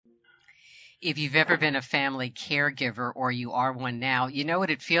If you've ever been a family caregiver or you are one now, you know what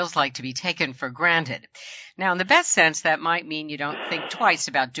it feels like to be taken for granted. Now, in the best sense, that might mean you don't think twice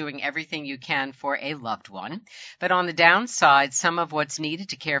about doing everything you can for a loved one. But on the downside, some of what's needed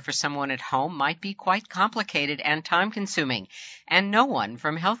to care for someone at home might be quite complicated and time-consuming. And no one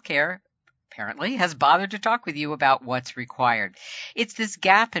from healthcare apparently has bothered to talk with you about what's required. It's this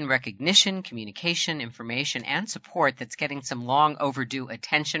gap in recognition, communication, information, and support that's getting some long overdue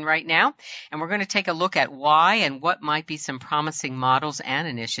attention right now. And we're going to take a look at why and what might be some promising models and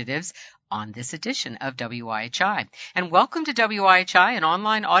initiatives on this edition of WIHI. And welcome to WIHI, an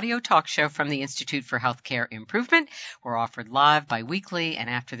online audio talk show from the Institute for Healthcare Improvement. We're offered live bi-weekly, and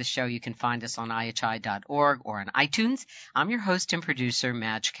after the show you can find us on IHI.org or on iTunes. I'm your host and producer,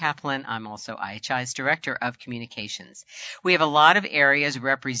 Madge Kaplan. I'm also IHI's Director of Communications. We have a lot of areas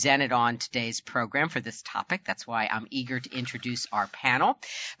represented on today's program for this topic. That's why I'm eager to introduce our panel.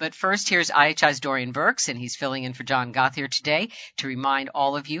 But first, here's IHI's Dorian Burks, and he's filling in for John Gothier today to remind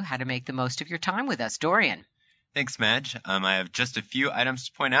all of you how to make the most of your time with us. Dorian. Thanks, Madge. I have just a few items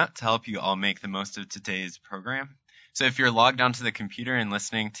to point out to help you all make the most of today's program. So if you're logged onto the computer and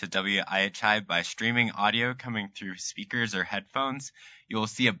listening to WIHI by streaming audio coming through speakers or headphones, you will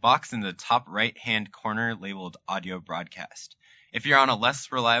see a box in the top right-hand corner labeled Audio Broadcast. If you're on a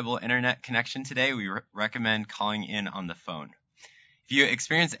less reliable internet connection today, we recommend calling in on the phone. If you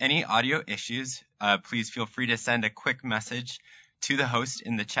experience any audio issues, please feel free to send a quick message to the host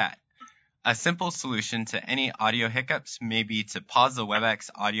in the chat. A simple solution to any audio hiccups may be to pause the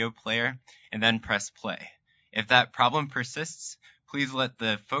WebEx audio player and then press play. If that problem persists, please let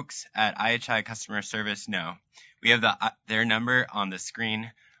the folks at IHI Customer Service know. We have their number on the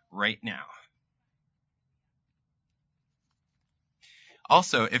screen right now.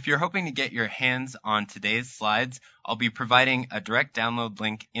 Also, if you're hoping to get your hands on today's slides, I'll be providing a direct download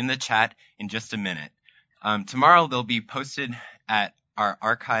link in the chat in just a minute. Tomorrow they'll be posted at our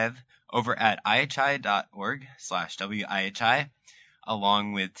archive over at ihi.org/WIHI,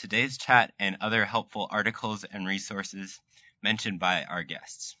 along with today's chat and other helpful articles and resources mentioned by our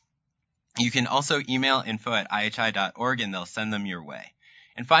guests. You can also email info@ihi.org and they'll send them your way.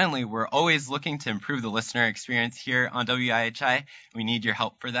 And finally, we're always looking to improve the listener experience here on WIHI. We need your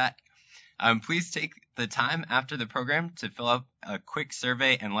help for that. Please take the time after the program to fill out a quick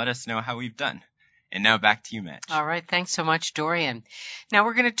survey and let us know how we've done. And now back to you, Mitch. All right. Thanks so much, Dorian. Now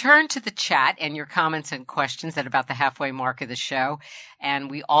we're going to turn to the chat and your comments and questions at about the halfway mark of the show. And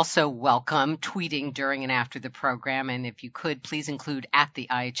we also welcome tweeting during and after the program. And if you could, please include @the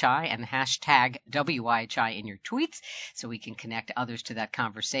IHI and the hashtag WIHI in your tweets so we can connect others to that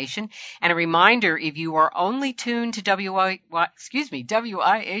conversation. And a reminder, if you are only tuned to WIHI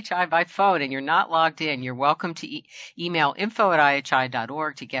by phone and you're not logged in, you're welcome to email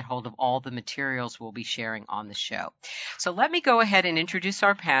info@ihi.org to get hold of all the materials we'll be sharing on the show. So let me go ahead and introduce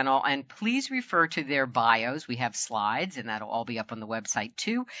our panel, and please refer to their bios. We have slides, and that'll all be up on the website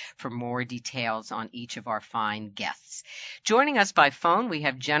too for more details on each of our fine guests. Joining us by phone, we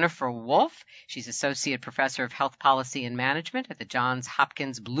have Jennifer Wolfe. She's Associate Professor of Health Policy and Management at the Johns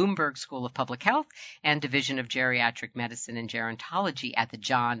Hopkins Bloomberg School of Public Health and Division of Geriatric Medicine and Gerontology at the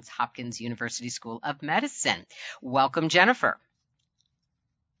Johns Hopkins University School of Medicine. Welcome, Jennifer.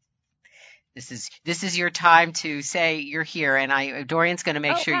 This is your time to say you're here, and Dorian's going to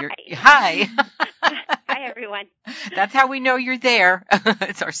make sure you're. Hi. Hi, everyone. That's how we know you're there.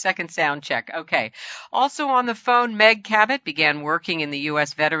 It's our second sound check. Okay. Also on the phone, Meg Cabot began working in the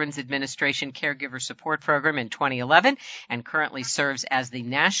U.S. Veterans Administration Caregiver Support Program in 2011 and currently serves as the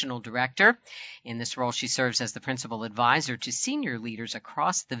National Director. In this role, she serves as the Principal Advisor to senior leaders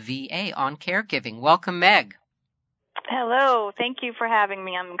across the VA on caregiving. Welcome, Meg. Hello. Thank you for having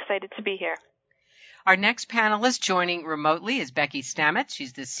me. I'm excited to be here. Our next panelist joining remotely is Becky Stamets.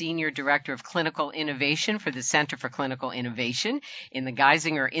 She's the Senior Director of Clinical Innovation for the Center for Clinical Innovation in the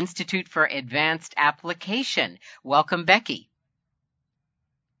Geisinger Institute for Advanced Application. Welcome, Becky.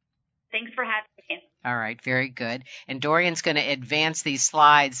 Thanks for having me. All right, very good. And Dorian's going to advance these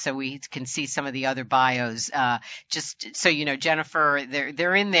slides so we can see some of the other bios. Just so you know, Jennifer,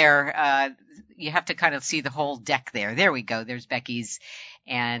 they're in there. You have to kind of see the whole deck there. There we go. There's Becky's.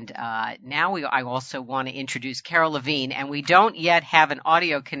 And now I also want to introduce Carol Levine, and we don't yet have an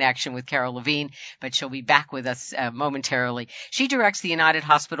audio connection with Carol Levine, but she'll be back with us momentarily. She directs the United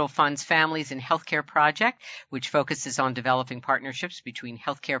Hospital Fund's Families in Healthcare Project, which focuses on developing partnerships between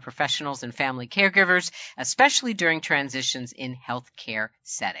healthcare professionals and family caregivers, especially during transitions in healthcare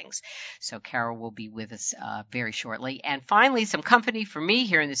settings. So Carol will be with us very shortly. And finally, some company for me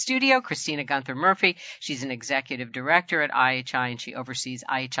here in the studio, Christina Gunther Catherine Murphy. She's an executive director at IHI, and she oversees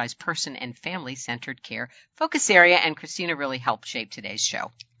IHI's person and family-centered care focus area. And Christina really helped shape today's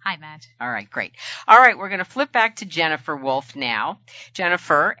show. Hi, Matt. All right, great. All right, we're going to flip back to Jennifer Wolf now.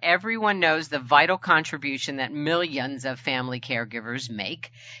 Jennifer, everyone knows the vital contribution that millions of family caregivers make,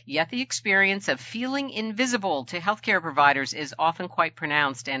 yet the experience of feeling invisible to healthcare providers is often quite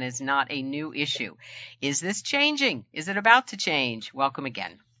pronounced and is not a new issue. Is this changing? Is it about to change? Welcome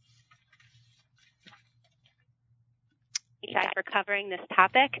again. For covering this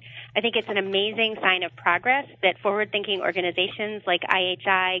topic. I think it's an amazing sign of progress that forward-thinking organizations like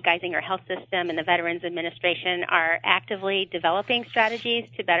IHI, Geisinger Health System, and the Veterans Administration are actively developing strategies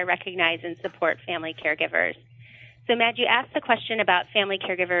to better recognize and support family caregivers. So, Matt, you asked the question about family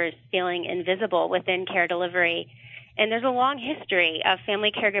caregivers feeling invisible within care delivery, and there's a long history of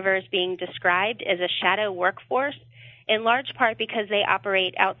family caregivers being described as a shadow workforce, in large part because they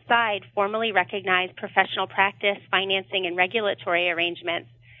operate outside formally recognized professional practice, financing, and regulatory arrangements.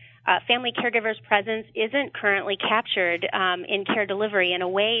 Family caregivers' presence isn't currently captured in care delivery in a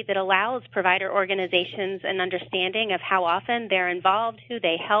way that allows provider organizations an understanding of how often they're involved, who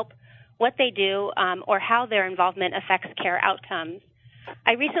they help, what they do, or how their involvement affects care outcomes.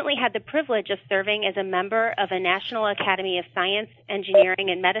 I recently had the privilege of serving as a member of a National Academy of Science, Engineering,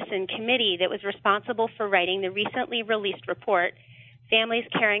 and Medicine committee that was responsible for writing the recently released report, Families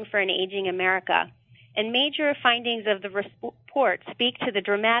Caring for an Aging America. And major findings of the report speak to the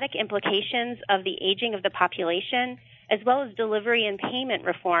dramatic implications of the aging of the population, as well as delivery and payment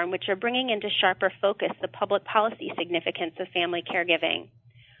reform, which are bringing into sharper focus the public policy significance of family caregiving.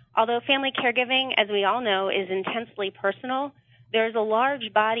 Although family caregiving, as we all know, is intensely personal, there's a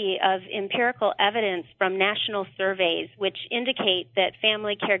large body of empirical evidence from national surveys which indicate that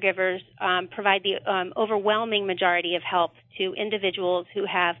family caregivers provide the overwhelming majority of help to individuals who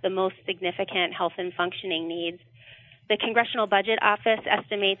have the most significant health and functioning needs. The Congressional Budget Office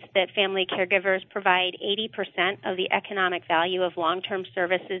estimates that family caregivers provide 80% of the economic value of long-term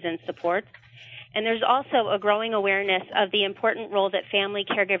services and supports. And there's also a growing awareness of the important role that family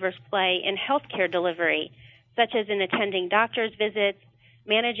caregivers play in healthcare delivery, such as in attending doctor's visits,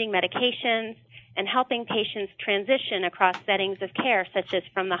 managing medications, and helping patients transition across settings of care, such as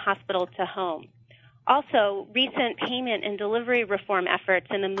from the hospital to home. Also, recent payment and delivery reform efforts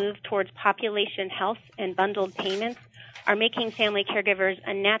and the move towards population health and bundled payments are making family caregivers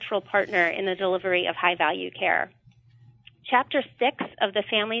a natural partner in the delivery of high-value care. Chapter 6 of the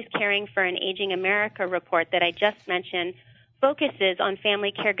Families Caring for an Aging America report that I just mentioned focuses on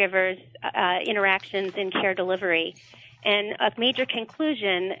family caregivers' interactions in care delivery. And a major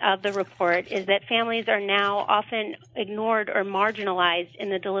conclusion of the report is that families are now often ignored or marginalized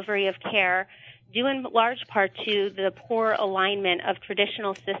in the delivery of care, due in large part to the poor alignment of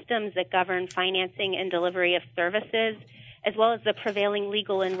traditional systems that govern financing and delivery of services, as well as the prevailing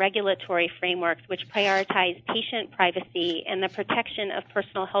legal and regulatory frameworks which prioritize patient privacy and the protection of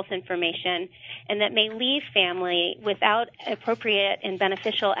personal health information, and that may leave family without appropriate and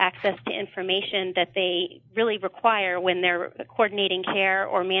beneficial access to information that they really require when they're coordinating care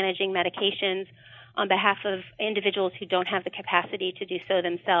or managing medications on behalf of individuals who don't have the capacity to do so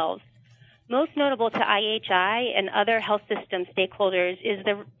themselves. Most notable to IHI and other health system stakeholders is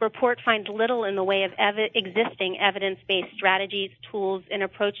the report finds little in the way of existing evidence-based strategies, tools, and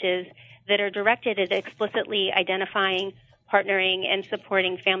approaches that are directed at explicitly identifying, partnering, and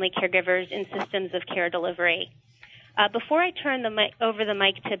supporting family caregivers in systems of care delivery. Before I turn over the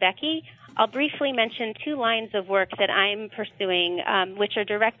mic to Becky, I'll briefly mention 2 lines of work that I'm pursuing, which are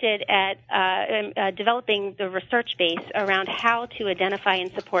directed at developing the research base around how to identify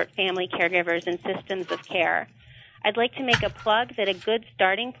and support family caregivers in systems of care. I'd like to make a plug that a good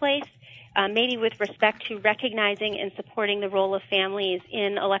starting place, maybe with respect to recognizing and supporting the role of families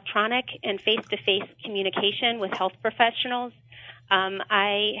in electronic and face-to-face communication with health professionals.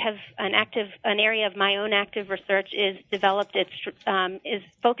 I have an area of my own active research is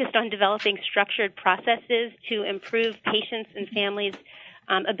focused on developing structured processes to improve patients and families'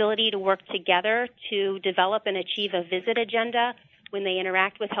 ability to work together to develop and achieve a visit agenda when they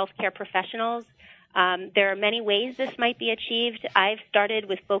interact with healthcare professionals. There are many ways this might be achieved. I've started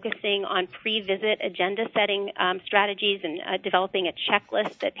with focusing on pre-visit agenda setting strategies and developing a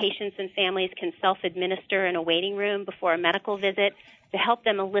checklist that patients and families can self-administer in a waiting room before a medical visit to help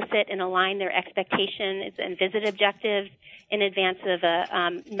them elicit and align their expectations and visit objectives in advance of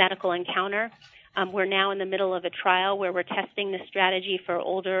a medical encounter. We're now in the middle of a trial where we're testing this strategy for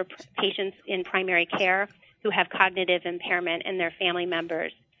older patients in primary care who have cognitive impairment and their family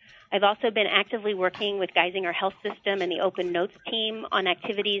members. I've also been actively working with Geisinger Health System and the Open Notes team on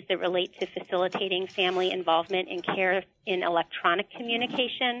activities that relate to facilitating family involvement in care in electronic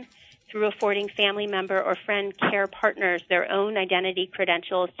communication through affording family member or friend care partners their own identity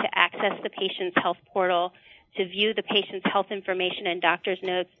credentials to access the patient's health portal, to view the patient's health information and doctor's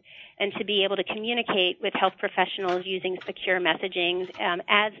notes, and to be able to communicate with health professionals using secure messaging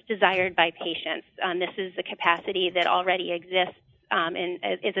as desired by patients. This is a capacity that already exists and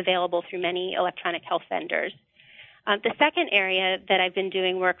is available through many electronic health vendors. The second area that I've been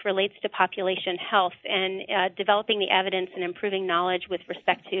doing work relates to population health and developing the evidence and improving knowledge with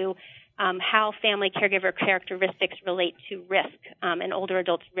respect to how family caregiver characteristics relate to risk and older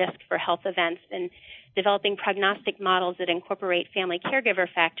adults' risk for health events, and developing prognostic models that incorporate family caregiver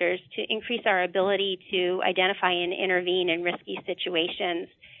factors to increase our ability to identify and intervene in risky situations,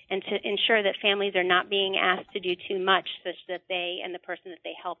 and to ensure that families are not being asked to do too much such that they and the person that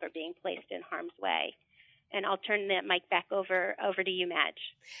they help are being placed in harm's way. And I'll turn the mic back over to you, Madge.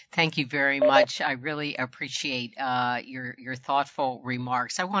 Thank you very much. I really appreciate your thoughtful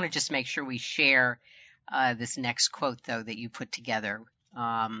remarks. I want to just make sure we share this next quote, though, that you put together.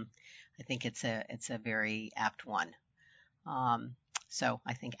 I think it's a very apt one. So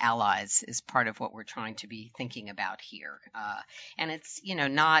I think allies is part of what we're trying to be thinking about here. And it's,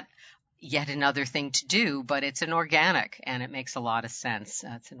 not yet another thing to do, but it's an organic, and it makes a lot of sense.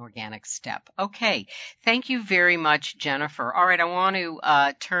 It's an organic step. Okay. Thank you very much, Jennifer. All right. I want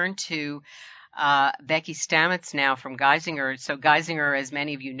to turn to Becky Stamets now from Geisinger. So Geisinger, as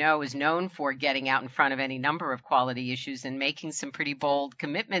many of you know, is known for getting out in front of any number of quality issues and making some pretty bold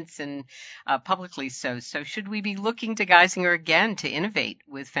commitments, and publicly so. So should we be looking to Geisinger again to innovate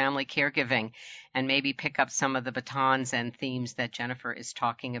with family caregiving and maybe pick up some of the batons and themes that Jennifer is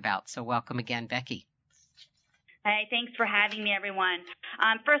talking about? So welcome again, Becky. Hey, thanks for having me, everyone.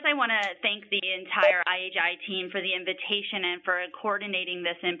 First, I want to thank the entire IHI team for the invitation and for coordinating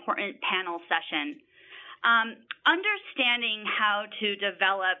this important panel session. Understanding how to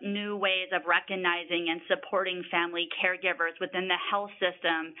develop new ways of recognizing and supporting family caregivers within the health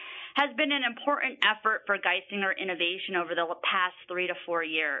system has been an important effort for Geisinger Innovation over the past 3 to 4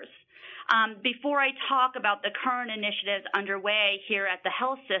 years. Before I talk about the current initiatives underway here at the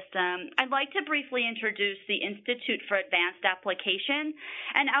health system, I'd like to briefly introduce the Institute for Advanced Application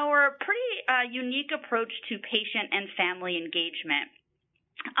and our pretty unique approach to patient and family engagement.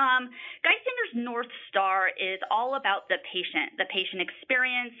 Geisinger's North Star is all about the patient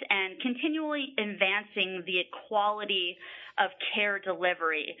experience, and continually advancing the quality of care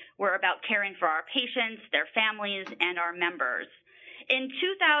delivery. We're about caring for our patients, their families, and our members. In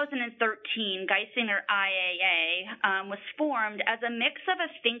 2013, Geisinger IAA was formed as a mix of a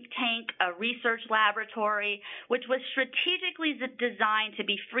think tank, a research laboratory, which was strategically designed to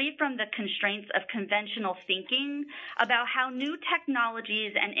be free from the constraints of conventional thinking about how new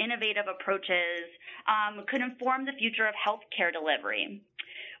technologies and innovative approaches could inform the future of healthcare delivery.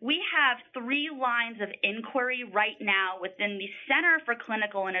 We have 3 lines of inquiry right now within the Center for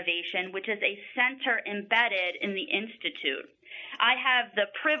Clinical Innovation, which is a center embedded in the Institute. I have the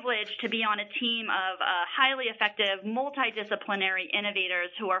privilege to be on a team of highly effective, multidisciplinary innovators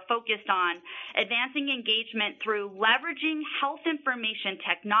who are focused on advancing engagement through leveraging health information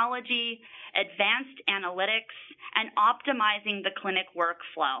technology, advanced analytics, and optimizing the clinic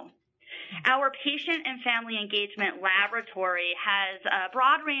workflow. Our patient and family engagement laboratory has a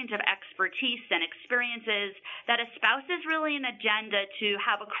broad range of expertise and experiences that espouses really an agenda to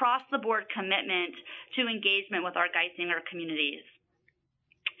have across-the-board commitment to engagement with our Geisinger communities.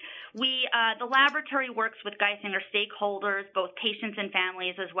 The laboratory works with Geisinger stakeholders, both patients and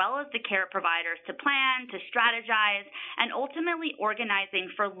families, as well as the care providers, to plan, to strategize, and ultimately organizing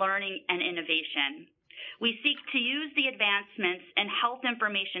for learning and innovation. We seek to use the advancements in health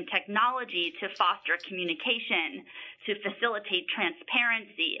information technology to foster communication, to facilitate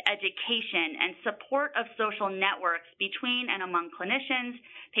transparency, education, and support of social networks between and among clinicians,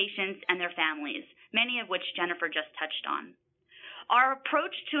 patients, and their families, many of which Jennifer just touched on. Our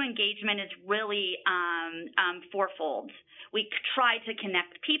approach to engagement is really fourfold. We try to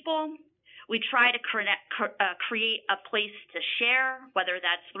connect people. We try to create a place to share, whether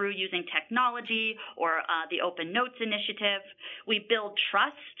that's through using technology or the Open Notes initiative. We build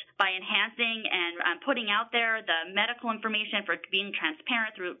trust by enhancing and putting out there the medical information for being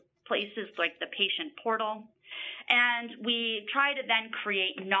transparent through places like the patient portal. And we try to then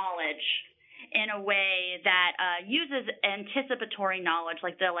create knowledge in a way that uses anticipatory knowledge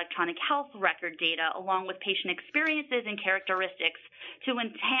like the electronic health record data along with patient experiences and characteristics to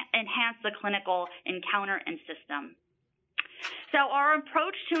enhance the clinical encounter and system. So our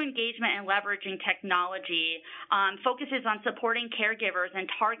approach to engagement and leveraging technology focuses on supporting caregivers and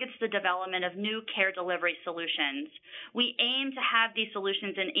targets the development of new care delivery solutions. We aim to have these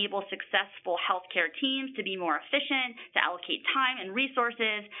solutions enable successful healthcare teams to be more efficient, to allocate time and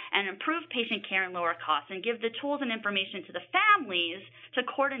resources, and improve patient care and lower costs, and give the tools and information to the families to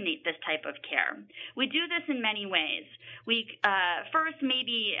coordinate this type of care. We do this in many ways. We first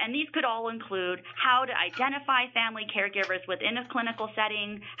maybe, and these could all include how to identify family caregivers within a clinical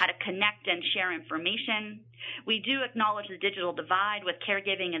setting, how to connect and share information. We do acknowledge the digital divide with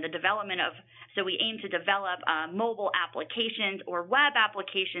caregiving and the development of, so we aim to develop mobile applications or web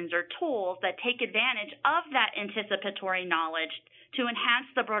applications or tools that take advantage of that anticipatory knowledge to enhance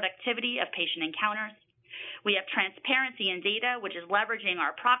the productivity of patient encounters. We have transparency in data, which is leveraging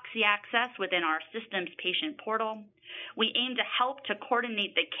our proxy access within our system's patient portal. We aim to help to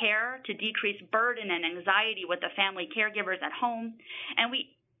coordinate the care to decrease burden and anxiety with the family caregivers at home. And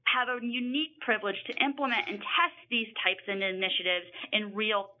we have a unique privilege to implement and test these types of initiatives in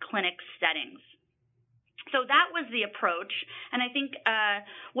real clinic settings. So that was the approach, and I think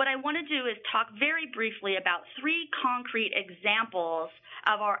what I want to do is talk very briefly about 3 concrete examples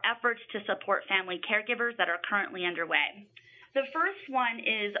of our efforts to support family caregivers that are currently underway. The first one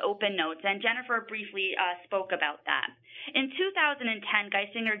is Open Notes, and Jennifer briefly spoke about that. In 2010,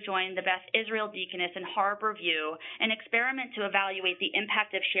 Geisinger joined the Beth Israel Deaconess in Harbor View, an experiment to evaluate the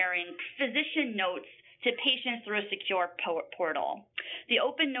impact of sharing physician notes to patients through a secure portal. The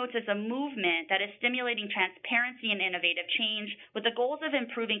Open Notes is a movement that is stimulating transparency and innovative change with the goals of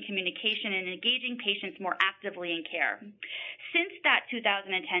improving communication and engaging patients more actively in care. Since that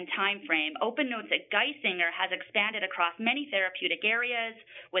 2010 timeframe, Open Notes at Geisinger has expanded across many therapeutic areas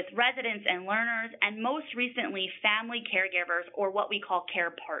with residents and learners, and most recently, family caregivers, or what we call care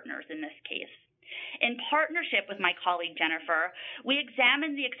partners in this case. In partnership with my colleague Jennifer, we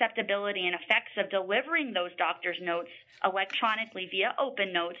examined the acceptability and effects of delivering those doctor's notes electronically via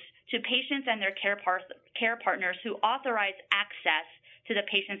Open Notes to patients and their care partners who authorize access to the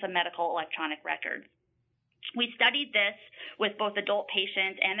patient's medical electronic records. We studied this with both adult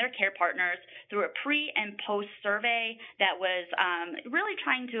patients and their care partners through a pre- and post-survey that was really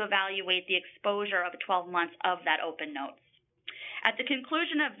trying to evaluate the exposure of 12 months of that Open Notes. At the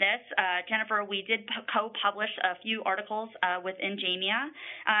conclusion of this, Jennifer, we did co-publish a few articles within JAMIA.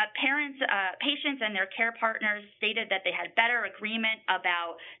 Patients and their care partners stated that they had better agreement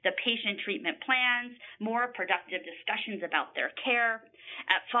about the patient treatment plans, more productive discussions about their care.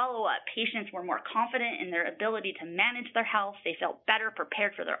 At follow-up, patients were more confident in their ability to manage their health. They felt better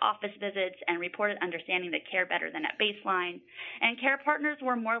prepared for their office visits and reported understanding the care better than at baseline. And care partners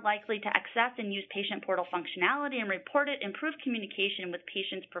were more likely to access and use patient portal functionality and reported improved communication with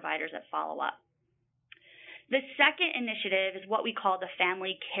patients' providers at follow-up. The second initiative is what we call the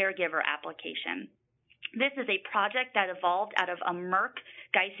Family Caregiver Application. This is a project that evolved out of a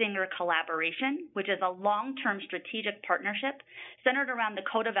Merck-Geisinger collaboration, which is a long-term strategic partnership centered around the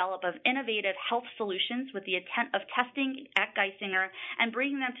co-development of innovative health solutions with the intent of testing at Geisinger and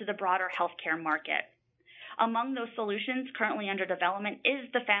bringing them to the broader healthcare market. Among those solutions currently under development is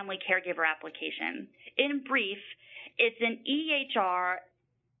the Family Caregiver Application. In brief, it's an EHR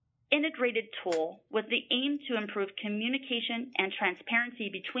integrated tool with the aim to improve communication and transparency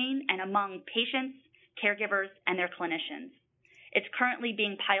between and among patients, caregivers, and their clinicians. It's currently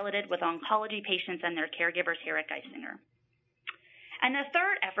being piloted with oncology patients and their caregivers here at Geisinger. And the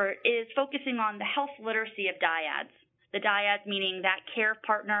third effort is focusing on the health literacy of dyads. The dyad meaning that care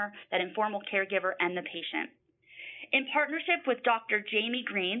partner, that informal caregiver, and the patient. In partnership with Dr. Jamie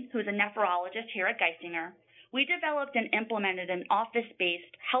Green, who's a nephrologist here at Geisinger, we developed and implemented an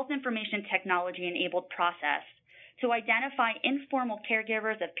office-based health information technology-enabled process to identify informal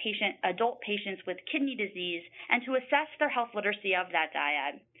caregivers of adult patients with kidney disease and to assess their health literacy of that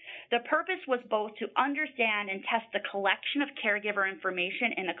dyad. The purpose was both to understand and test the collection of caregiver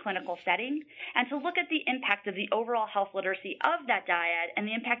information in a clinical setting and to look at the impact of the overall health literacy of that dyad and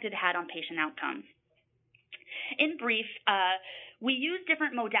the impact it had on patient outcomes. In brief, we use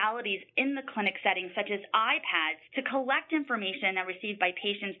different modalities in the clinic setting, such as iPads, to collect information that received by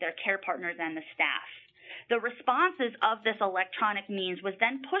patients, their care partners, and the staff. The responses of this electronic means was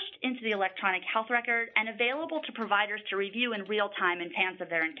then pushed into the electronic health record and available to providers to review in real time in advance of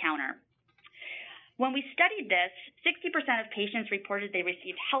their encounter. When we studied this, 60% of patients reported they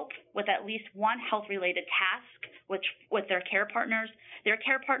received help with at least one health-related task with their care partners. Their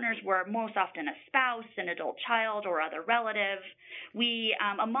care partners were most often a spouse, an adult child, or other relative.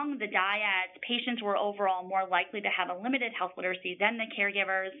 Among the dyads, patients were overall more likely to have a limited health literacy than the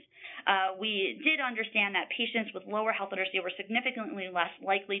caregivers. we did understand that patients with lower health literacy were significantly less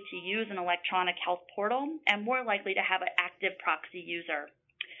likely to use an electronic health portal and more likely to have an active proxy user.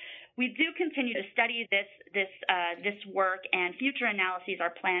 We do continue to study this work, and future analyses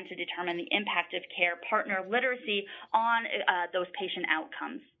are planned to determine the impact of care partner literacy on those patient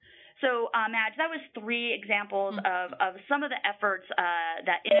outcomes. So, Madge, that was 3 examples of some of the efforts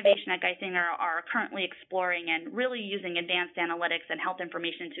that Innovation at Geisinger are currently exploring and really using advanced analytics and health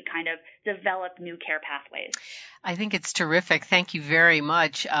information to kind of develop new care pathways. I think it's terrific. Thank you very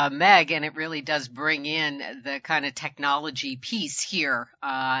much, Meg. And it really does bring in the kind of technology piece here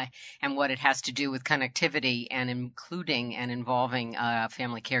and what it has to do with connectivity and including and involving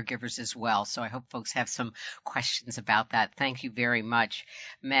family caregivers as well. So I hope folks have some questions about that. Thank you very much,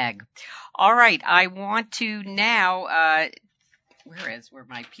 Meg. All right. I want to now where are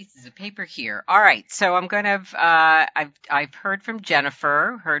my pieces of paper here? All right. So I'm going to, I've heard from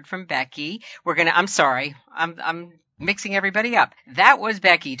Jennifer, heard from Becky. I'm sorry. I'm mixing everybody up. That was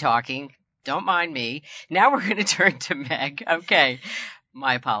Becky talking. Don't mind me. Now we're going to turn to Meg. Okay.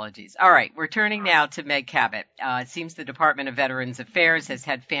 My apologies. All right. We're turning now to Meg Cabot. It seems the Department of Veterans Affairs has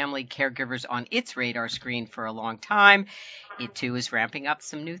had family caregivers on its radar screen for a long time. It, too, is ramping up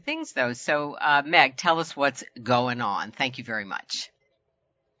some new things, though. So, Meg, tell us what's going on. Thank you very much.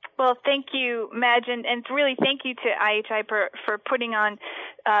 Well, thank you, Madge, and really thank you to IHI for putting on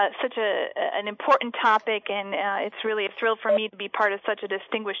such an important topic, and it's really a thrill for me to be part of such a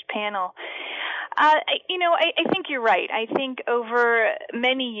distinguished panel. I think you're right. I think over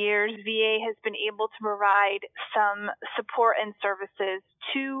many years, VA has been able to provide some support and services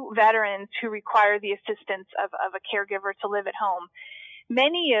to veterans who require the assistance of a caregiver to live at home.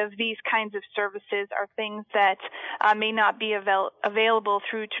 Many of these kinds of services are things that may not be available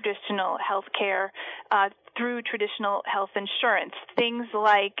through traditional health care, through traditional health insurance. Things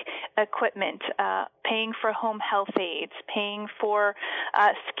like equipment, paying for home health aides, paying for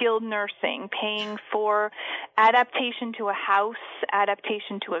skilled nursing, paying for adaptation to a house,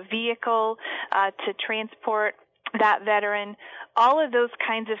 adaptation to a vehicle, to transport that veteran, all of those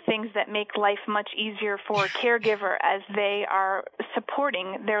kinds of things that make life much easier for a caregiver as they are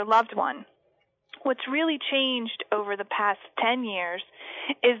supporting their loved one. What's really changed over the past 10 years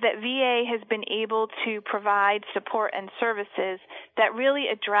is that VA has been able to provide support and services that really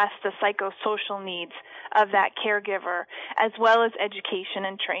address the psychosocial needs of that caregiver, as well as education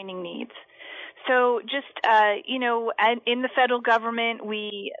and training needs. So just, in the federal government,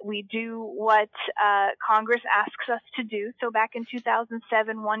 we do what Congress asks us to do. So back in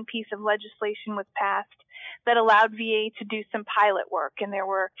 2007, one piece of legislation was passed that allowed VA to do some pilot work. And there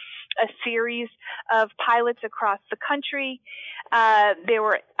were a series of pilots across the country. There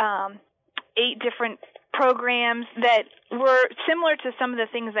were 8 different programs that were similar to some of the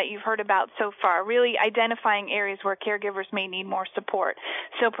things that you've heard about so far, really identifying areas where caregivers may need more support.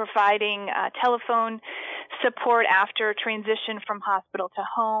 So providing telephone support after transition from hospital to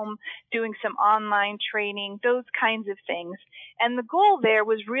home, doing some online training, those kinds of things. And the goal there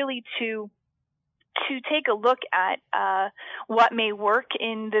was really to take a look at what may work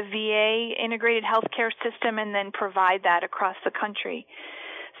in the VA integrated healthcare system and then provide that across the country.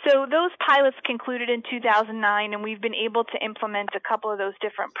 So those pilots concluded in 2009, and we've been able to implement a couple of those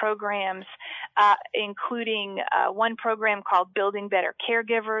different programs, including one program called Building Better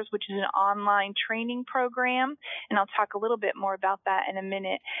Caregivers, which is an online training program, and I'll talk a little bit more about that in a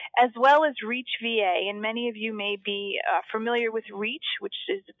minute, as well as REACH VA. And many of you may be familiar with REACH, which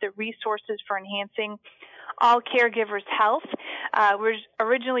is the Resources for Enhancing All Caregivers' Health. Was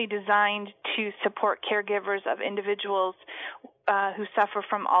originally designed to support caregivers of individuals who suffer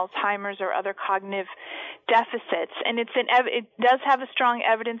from Alzheimer's or other cognitive deficits. And it does have a strong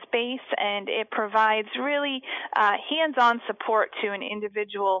evidence base, and it provides really hands-on support to an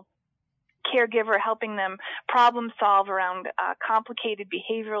individual caregiver, helping them problem solve around complicated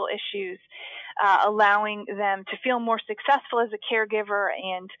behavioral issues, allowing them to feel more successful as a caregiver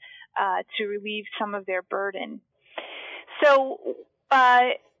and to relieve some of their burden. So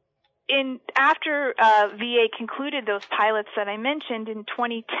after VA concluded those pilots that I mentioned in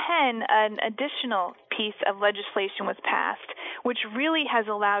 2010, an additional piece of legislation was passed, which really has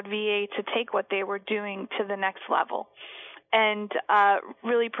allowed VA to take what they were doing to the next level, and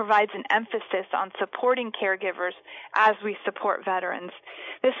really provides an emphasis on supporting caregivers as we support veterans.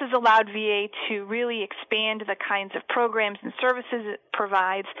 This has allowed VA to really expand the kinds of programs and services it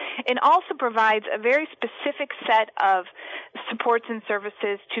provides, and also provides a very specific set of supports and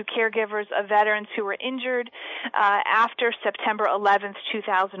services to caregivers of veterans who were injured after September 11th,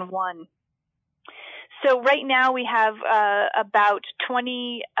 2001. So right now we have about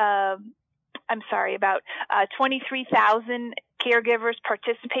 23,000 caregivers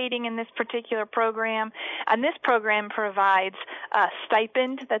participating in this particular program. And this program provides a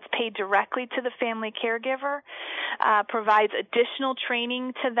stipend that's paid directly to the family caregiver, provides additional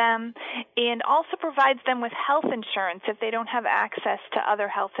training to them, and also provides them with health insurance if they don't have access to other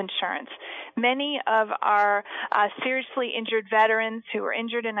health insurance. Many of our seriously injured veterans who are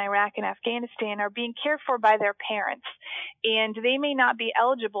injured in Iraq and Afghanistan are being cared for by their parents, and they may not be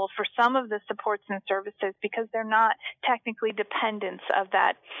eligible for some of the supports and services because they're not technically dependents of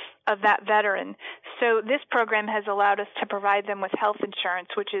that veteran. So this program has allowed us to provide them with health insurance,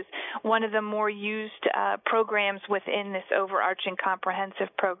 which is one of the more used programs within this overarching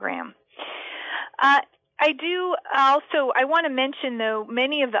comprehensive program. I want to mention, though,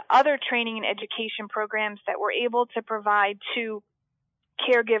 many of the other training and education programs that we're able to provide to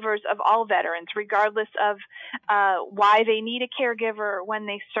caregivers of all veterans, regardless of why they need a caregiver, when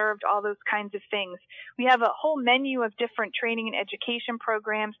they served, all those kinds of things. We have a whole menu of different training and education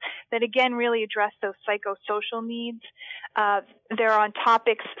programs that, again, really address those psychosocial needs. They're on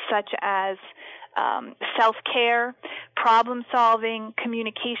topics such as self-care, problem-solving,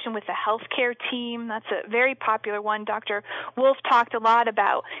 communication with the healthcare team. That's a very popular one. Dr. Wolf talked a lot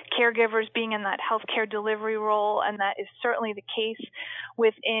about caregivers being in that healthcare delivery role, and that is certainly the case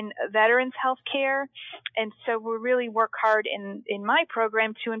within veterans healthcare. And so we really work hard in my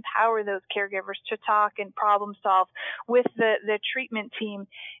program to empower those caregivers to talk and problem-solve with the treatment team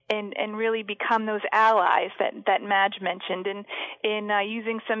and really become those allies that Madge mentioned. And in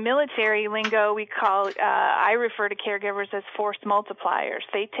using some military lingo, I refer to caregivers as force multipliers.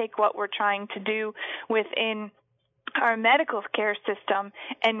 They take what we're trying to do within our medical care system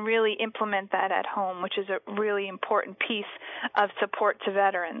and really implement that at home, which is a really important piece of support to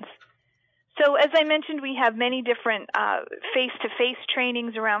veterans. So as I mentioned, we have many different face-to-face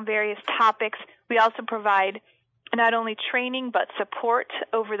trainings around various topics. We also provide not only training but support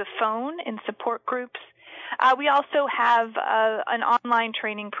over the phone in support groups. We also have an online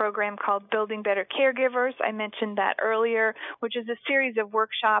training program called Building Better Caregivers. I mentioned that earlier, which is a series of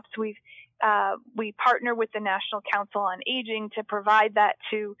workshops. We partner with the National Council on Aging to provide that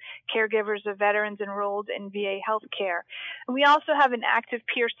to caregivers of veterans enrolled in VA healthcare. And we also have an active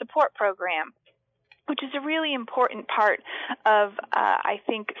peer support program, which is a really important part of, I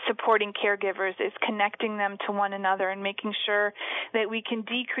think, supporting caregivers, is connecting them to one another and making sure that we can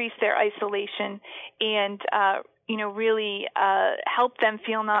decrease their isolation and, really help them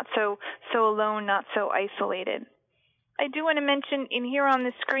feel not so alone, not so isolated. I do want to mention in here on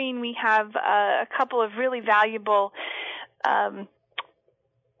the screen we have a couple of really valuable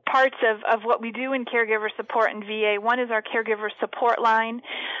parts of what we do in caregiver support in VA. One is our caregiver support line.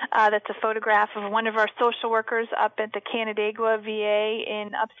 That's a photograph of one of our social workers up at the Canandaigua VA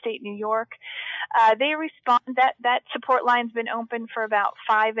in upstate New York. They respond. That support line's been open for about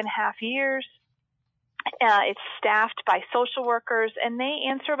 5.5 years. It's staffed by social workers, and they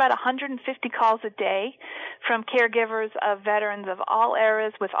answer about 150 calls a day from caregivers of veterans of all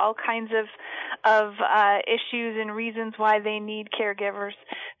eras with all kinds of issues and reasons why they need caregivers.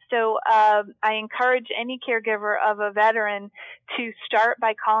 So I encourage any caregiver of a veteran to start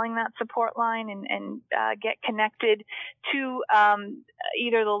by calling that support line and get connected to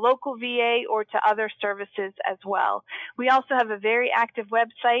either the local VA or to other services as well. We also have a very active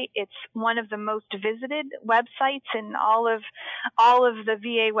website. It's one of the most visited websites in all of the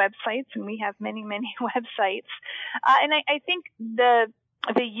VA websites, and we have many, many websites. And I think the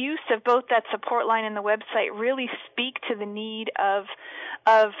use of both that support line and the website really speak to the need of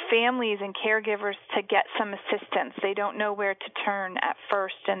families and caregivers to get some assistance. They don't know where to turn at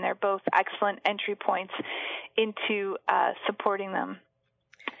first, and they're both excellent entry points into supporting them.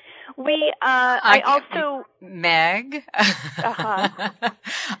 Meg.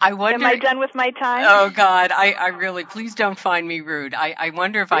 I wonder. Am I done with my time? Oh God, I really, please don't find me rude. I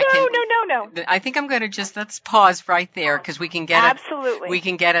wonder if I can. No. I think I'm going to let's pause right there because we can get absolutely. We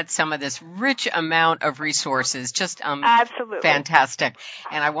can get at some of this rich amount of resources. Just absolutely fantastic.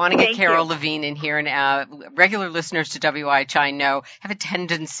 And I want to get Carol Levine in here. And regular listeners to WIHI know have a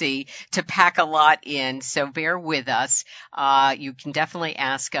tendency to pack a lot in, so bear with us. You can definitely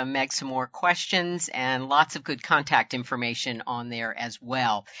ask Meg some more questions and lots lots of good contact information on there as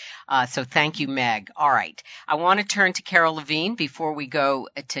well. So thank you, Meg. All right. I want to turn to Carol Levine before we go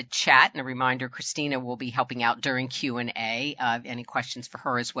to chat. And a reminder, Christina will be helping out during Q&A. Any questions for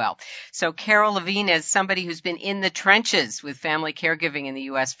her as well. So Carol Levine, as somebody who's been in the trenches with family caregiving in the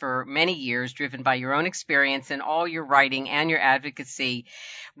U.S. for many years, driven by your own experience and all your writing and your advocacy,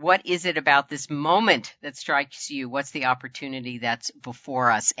 what is it about this moment that strikes you? What's the opportunity that's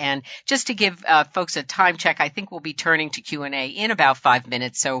before us? And just to give folks a time check, I think we'll be turning to Q&A in about 5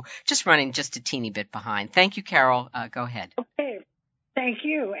 minutes, so just running just a teeny bit behind. Thank you, Carol. Go ahead. Okay. Thank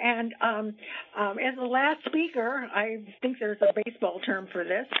you. And as the last speaker, I think there's a baseball term for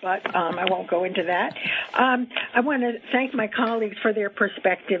this, but I won't go into that. I want to thank my colleagues for their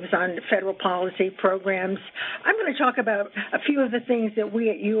perspectives on federal policy programs. I'm going to talk about a few of the things that we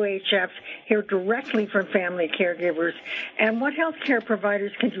at UHF hear directly from family caregivers and what healthcare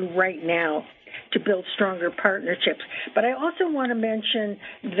providers can do right now to build stronger partnerships. But I also want to mention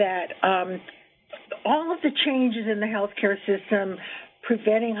that all of the changes in the healthcare system,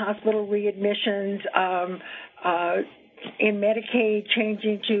 preventing hospital readmissions, in Medicaid,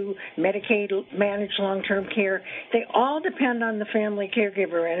 changing to Medicaid-managed long-term care, they all depend on the family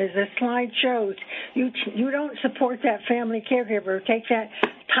caregiver. And as the slide shows, you don't support that family caregiver, take that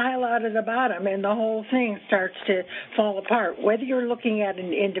tile out of the bottom, and the whole thing starts to fall apart, whether you're looking at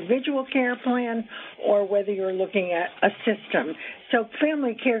an individual care plan or whether you're looking at a system. So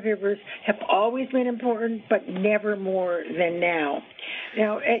family caregivers have always been important, but never more than now.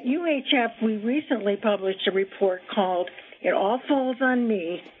 Now, at UHF, we recently published a report called It All Falls on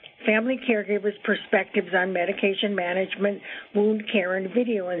Me, Family Caregivers' Perspectives on Medication Management, Wound Care, and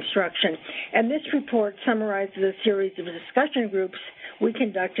Video Instruction. And this report summarizes a series of discussion groups we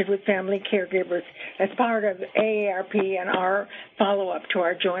conducted with family caregivers as part of AARP and our follow-up to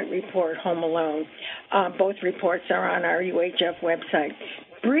our joint report, Home Alone. Both reports are on our UHF website.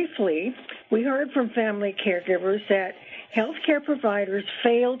 Briefly, we heard from family caregivers that healthcare providers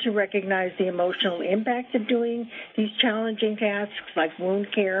fail to recognize the emotional impact of doing these challenging tasks like wound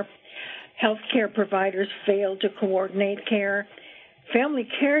care. Healthcare providers fail to coordinate care. Family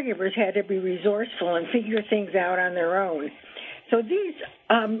caregivers had to be resourceful and figure things out on their own. So these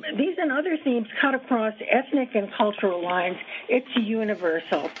and other themes cut across ethnic and cultural lines. It's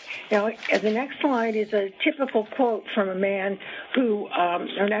universal. Now, the next slide is a typical quote from a man who,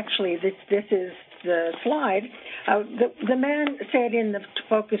 and actually this is the slide. The man said in the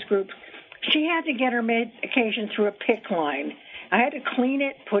focus group, she had to get her medication through a PICC line. I had to clean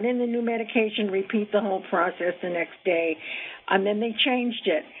it, put in the new medication, repeat the whole process the next day, and then they changed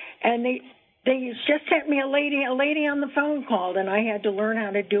it. And they just sent me a lady on the phone called, and I had to learn how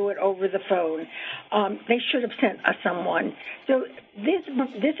to do it over the phone. They should have sent someone. So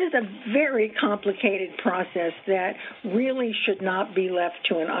this is a very complicated process that really should not be left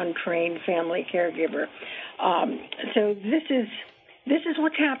to an untrained family caregiver. So this is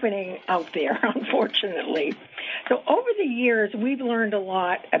what's happening out there, unfortunately. So over the years, we've learned a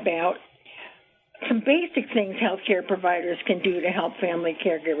lot about some basic things healthcare providers can do to help family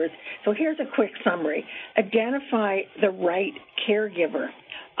caregivers. So here's a quick summary. Identify the right caregiver.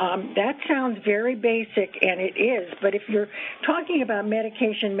 That sounds very basic, and it is, but if you're talking about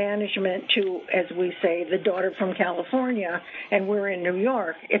medication management to, as we say, the daughter from California, and we're in New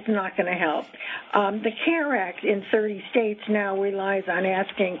York, it's not going to help. The CARE Act in 30 states now relies on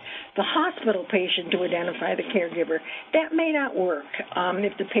asking the hospital patient to identify the caregiver. That may not work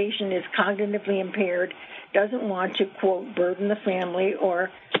if the patient is cognitively impaired, doesn't want to, quote, burden the family,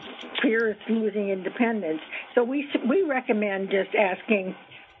 or fears losing independence. So we recommend just asking,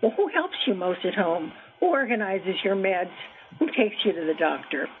 well, who helps you most at home? Who organizes your meds? Who takes you to the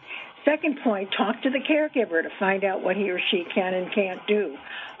doctor? Second point, talk to the caregiver to find out what he or she can and can't do.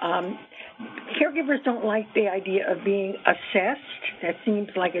 Caregivers don't like the idea of being assessed. That seems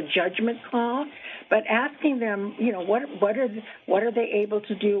like a judgment call. But asking them, what are they able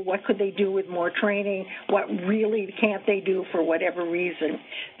to do? What could they do with more training? What really can't they do for whatever reason?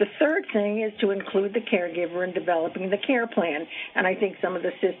 The third thing is to include the caregiver in developing the care plan. And I think some of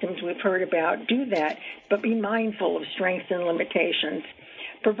the systems we've heard about do that, but be mindful of strengths and limitations.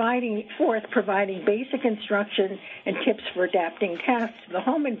 Providing basic instruction and tips for adapting tasks to the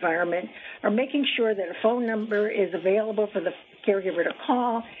home environment, or making sure that a phone number is available for the caregiver to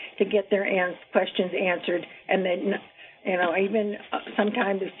call to get their questions answered, and then even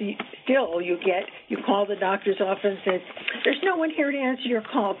sometimes still you call the doctor's office and says, there's no one here to answer your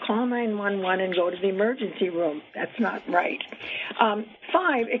call. Call 911 and go to the emergency room. That's not right.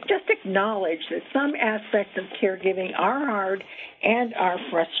 5, just acknowledge that some aspects of caregiving are hard and are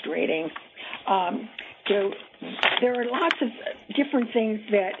frustrating. there are lots of different things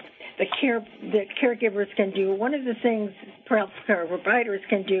that caregivers can do. One of the things healthcare providers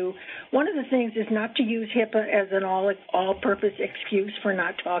can do, one of the things is not to use HIPAA as an all-purpose excuse for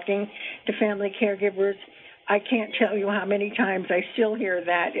not talking to family caregivers. I can't tell you how many times I still hear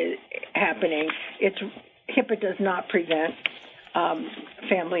that is happening. HIPAA does not prevent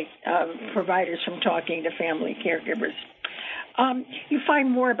family providers from talking to family caregivers. You find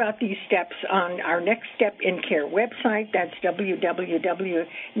more about these steps on our Next Step in Care website. That's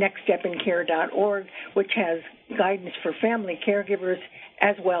www.nextstepincare.org, which has guidance for family caregivers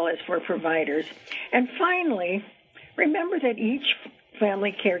as well as for providers. And finally, remember that each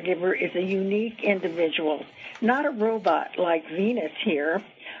family caregiver is a unique individual, not a robot like Venus here,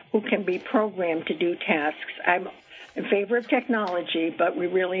 who can be programmed to do tasks. I'm in favor of technology, but we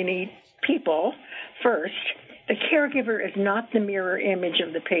really need people first. The caregiver is not the mirror image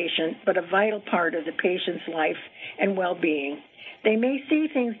of the patient, but a vital part of the patient's life and well-being. They may see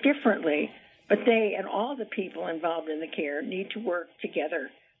things differently, but they and all the people involved in the care need to work together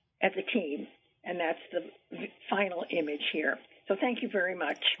as a team, and that's the final image here. So thank you very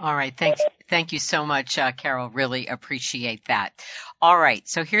much. All right. Thank you so much, Carol. Really appreciate that. All right.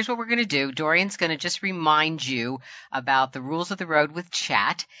 So here's what we're going to do. Dorian's going to just remind you about the rules of the road with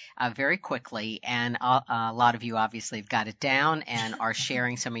chat very quickly. And a lot of you obviously have got it down and are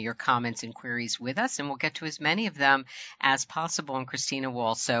sharing some of your comments and queries with us. And we'll get to as many of them as possible. And Christina will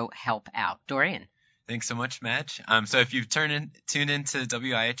also help out. Dorian. Thanks so much, Madge. So if you've tuned into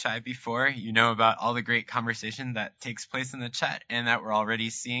WIHI before, you know about all the great conversation that takes place in the chat and that we're already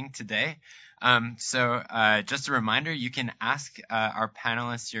seeing today. So just a reminder, you can ask our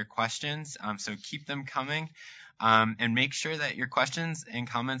panelists your questions, so keep them coming. And make sure that your questions and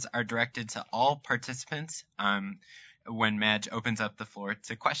comments are directed to all participants when Madge opens up the floor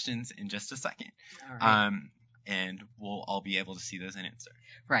to questions in just a second. All right. And we'll all be able to see those and answer.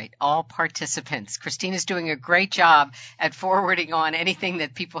 Right. All participants. Christina's doing a great job at forwarding on anything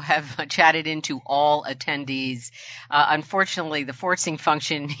that people have chatted into all attendees. Unfortunately, the forcing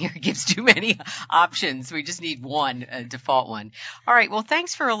function here gives too many options. We just need one, a default one. All right. Well,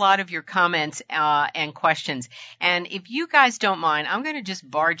 thanks for a lot of your comments and questions. And if you guys don't mind, I'm going to just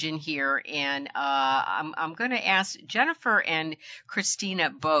barge in here and I'm going to ask Jennifer and Christina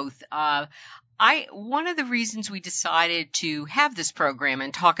both. One of the reasons we decided to have this program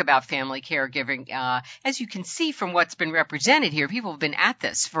and talk about family caregiving, as you can see from what's been represented here, people have been at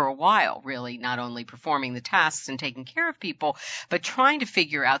this for a while, really, not only performing the tasks and taking care of people, but trying to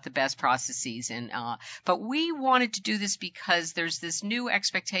figure out the best processes. But we wanted to do this because there's this new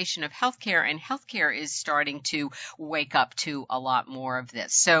expectation of healthcare, and healthcare is starting to wake up to a lot more of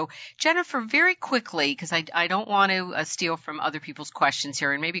this. So, Jennifer, very quickly, because I don't want to steal from other people's questions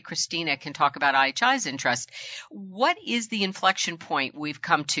here, and maybe Christina can talk about IHI's interest. What is the inflection point we've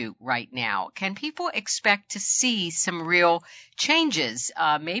come to right now? Can people expect to see some real changes,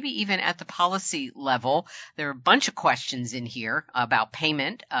 maybe even at the policy level? There are a bunch of questions in here about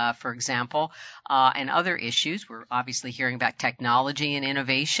payment, for example, and other issues. We're obviously hearing about technology and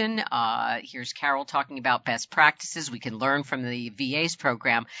innovation. Here's Carol talking about best practices we can learn from the VA's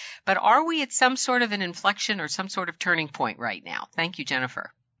program. But are we at some sort of an inflection or some sort of turning point right now? Thank you,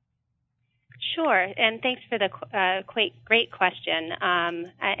 Jennifer. Sure, and thanks for the great question.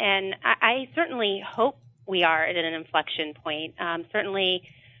 And I certainly hope we are at an inflection point. Certainly,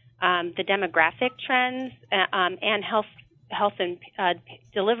 the demographic trends and health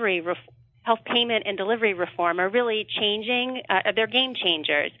payment and delivery reform are really changing. They're game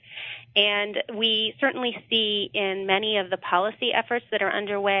changers. And we certainly see in many of the policy efforts that are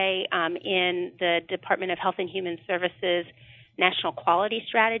underway in the Department of Health and Human Services National Quality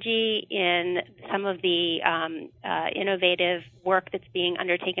Strategy, in some of the innovative work that's being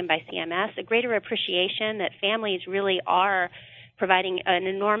undertaken by CMS, a greater appreciation that families really are providing an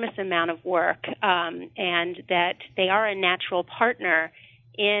enormous amount of work and that they are a natural partner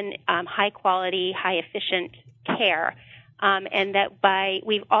in high quality, high efficient care. And that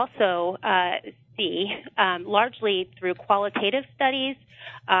we've also see, largely through qualitative studies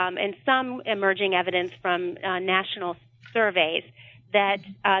and some emerging evidence from national surveys, that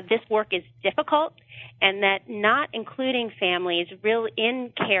this work is difficult and that not including families real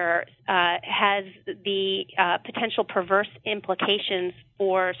in care has the potential perverse implications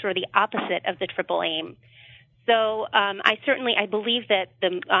for sort of the opposite of the triple aim. So I believe that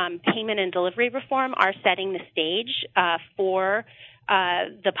the payment and delivery reform are setting the stage for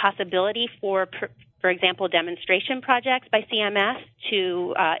the possibility for for example, demonstration projects by CMS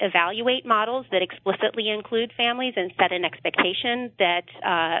to evaluate models that explicitly include families and set an expectation that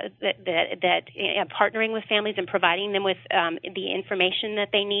partnering with families and providing them with the information that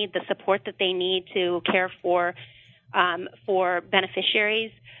they need, the support that they need to care for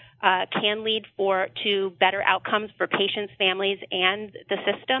beneficiaries can lead to better outcomes for patients, families, and the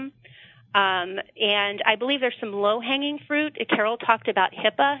system. And I believe there's some low-hanging fruit. Carol talked about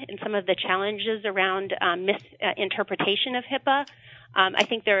HIPAA and some of the challenges around misinterpretation of HIPAA. I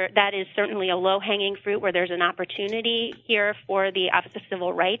think that is certainly a low-hanging fruit where there's an opportunity here for the Office of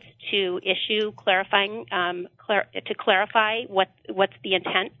Civil Rights to issue to clarify what's the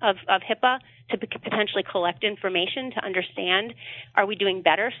intent of HIPAA, to potentially collect information to understand, are we doing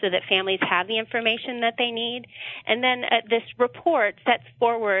better so that families have the information that they need? And then this report sets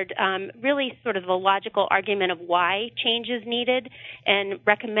forward really sort of a logical argument of why change is needed and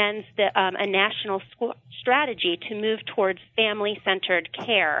recommends a national strategy to move towards family-centered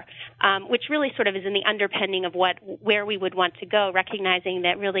care, which really sort of is in the underpinning of where we would want to go, recognizing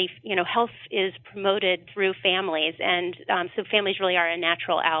that really, health is promoted through families, and so families really are a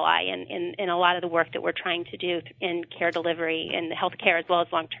natural ally in a lot of the work that we're trying to do in care delivery and healthcare as well as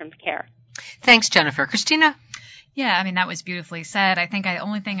long-term care. Thanks, Jennifer. Christina? Yeah, that was beautifully said. I think the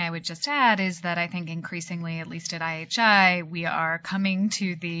only thing I would just add is that I think increasingly, at least at IHI, we are coming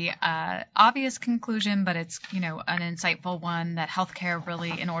to the obvious conclusion, but it's, an insightful one, that healthcare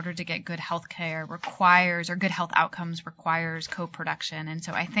really, in order to get good healthcare good health outcomes requires co-production. And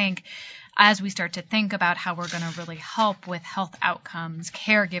so I think as we start to think about how we're going to really help with health outcomes,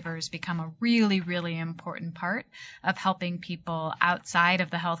 caregivers become a really, really important part of helping people outside of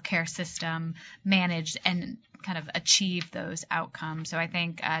the healthcare system manage and kind of achieve those outcomes. So I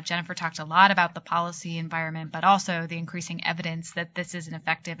think Jennifer talked a lot about the policy environment, but also the increasing evidence that this isn't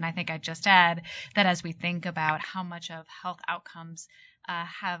effective. And I think I'd just add that as we think about how much of health outcomes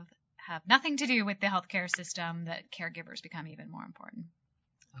have nothing to do with the healthcare system, that caregivers become even more important.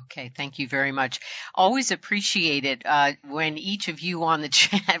 Okay, thank you very much. Always appreciate it when each of you on the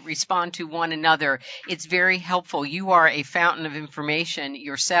chat respond to one another. It's very helpful. You are a fountain of information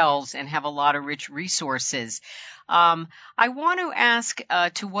yourselves and have a lot of rich resources. I want to ask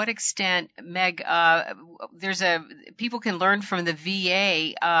to what extent, Meg, people can learn from the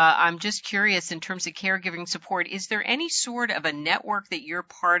VA. I'm just curious in terms of caregiving support, is there any sort of a network that you're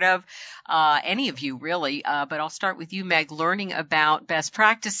part of, any of you really, but I'll start with you, Meg, learning about best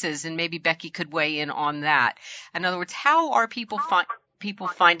practices, and maybe Becky could weigh in on that. In other words, how are people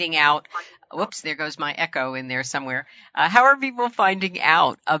finding out? Whoops, there goes my echo in there somewhere. How are people finding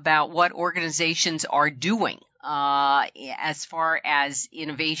out about what organizations are doing as far as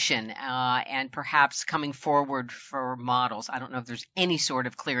innovation and perhaps coming forward for models? I don't know if there's any sort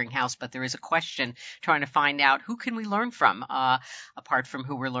of clearinghouse, but there is a question trying to find out who can we learn from apart from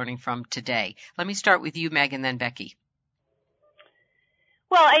who we're learning from today. Let me start with you, Meg, and then Becky.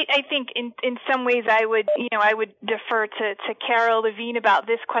 Well, I think in some ways I would defer to Carol Levine about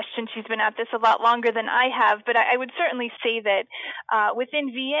this question. She's been at this a lot longer than I have, but I would certainly say that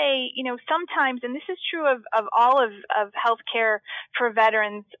within VA, sometimes, and this is true of all of healthcare for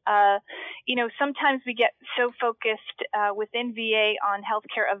veterans, sometimes we get so focused within VA on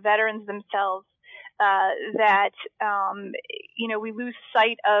healthcare of veterans themselves that we lose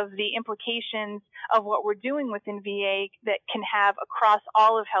sight of the implications of what we're doing within VA that can have across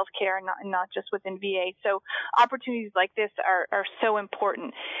all of healthcare and not just within VA. So opportunities like this are so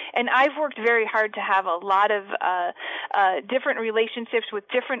important. And I've worked very hard to have a lot of different relationships with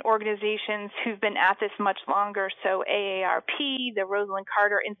different organizations who've been at this much longer. So AARP, the Rosalind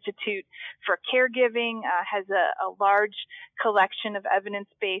Carter Institute for Caregiving, has a large collection of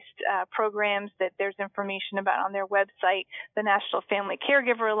evidence-based programs that there's information about on their website. The National Family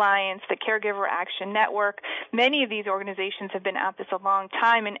Caregiver Alliance, the Caregiver Action Network. Many of these organizations have been at this a long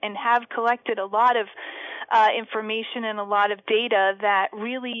time and have collected a lot of information and a lot of data that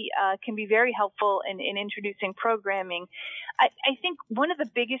really can be very helpful in introducing programming. I think one of the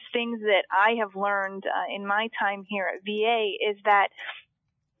biggest things that I have learned in my time here at VA is that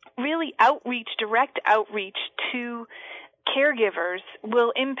really direct outreach to caregivers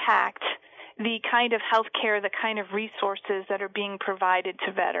will impact the kind of healthcare, the kind of resources that are being provided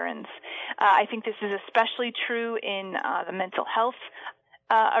to veterans. I think this is especially true in the mental health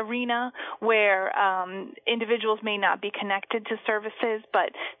arena, where individuals may not be connected to services, but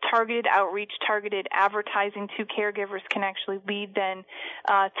targeted outreach, targeted advertising to caregivers can actually lead then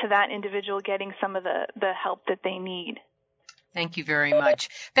to that individual getting some of the help that they need. Thank you very much.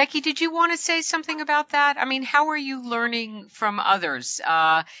 Becky, did you want to say something about that? I mean, how are you learning from others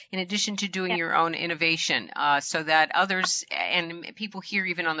in addition to doing your own innovation so that others and people here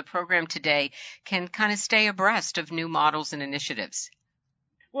even on the program today can kind of stay abreast of new models and initiatives?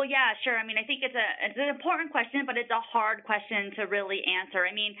 Well, yeah, sure. I mean, I think it's an important question, but it's a hard question to really answer.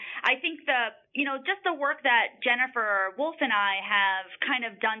 I mean, I think just the work that Jennifer Wolf and I have kind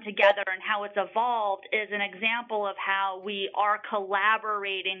of done together and how it's evolved is an example of how we are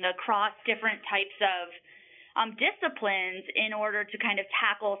collaborating across different types of disciplines in order to kind of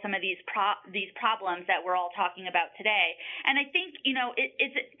tackle some of these problems that we're all talking about today. And I think,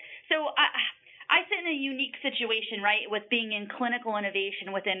 I sit in a unique situation, right, with being in clinical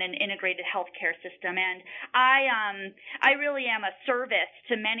innovation within an integrated healthcare system, and I really am a service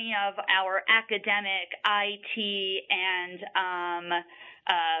to many of our academic, IT, and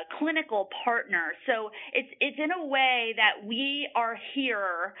clinical partners. So it's in a way that we are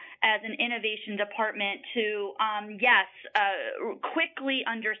here as an innovation department to quickly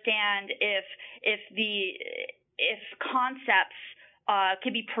understand if concepts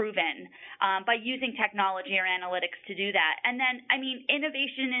could be proven by using technology or analytics to do that. And then, I mean,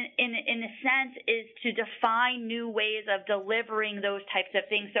 innovation in a sense is to define new ways of delivering those types of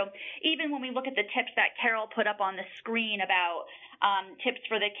things. So even when we look at the tips that Carol put up on the screen about tips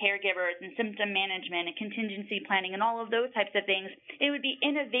for the caregivers and symptom management and contingency planning and all of those types of things, it would be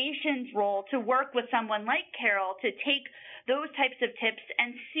innovation's role to work with someone like Carol to take those types of tips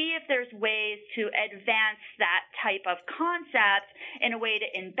and see if there's ways to advance that type of concept in a way to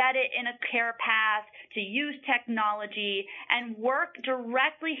embed it in a care path, to use technology, and work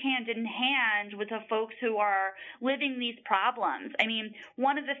directly hand in hand with the folks who are living these problems. I mean,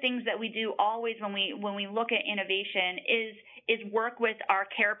 one of the things that we do always when we look at innovation is work with our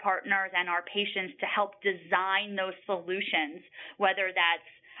care partners and our patients to help design those solutions, whether that's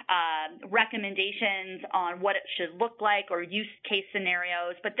recommendations on what it should look like or use case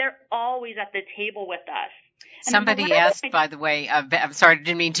scenarios, but they're always at the table with us. Somebody asked, by the way, I'm sorry, I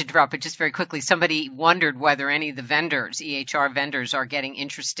didn't mean to interrupt, but just very quickly, somebody wondered whether any of the vendors, EHR vendors, are getting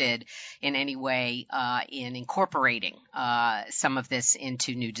interested in any way in incorporating some of this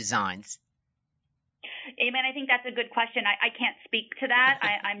into new designs. Amen. I think that's a good question. I can't speak to that.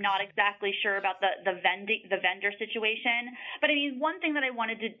 I'm not exactly sure about the vendor situation. But I mean, one thing that I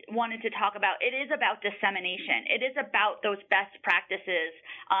wanted to talk about, it is about dissemination. It is about those best practices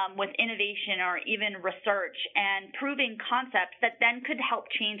with innovation or even research and proving concepts that then could help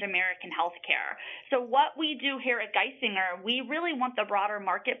change American healthcare. So what we do here at Geisinger, we really want the broader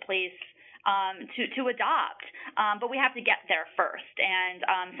marketplace to adopt, but we have to get there first.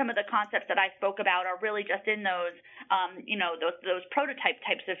 And some of the concepts that I spoke about are really just in those, those prototype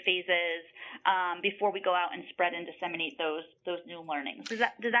types of phases before we go out and spread and disseminate those new learnings. Does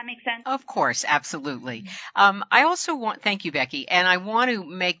that make sense? Of course, absolutely. I also thank you, Becky, and I want to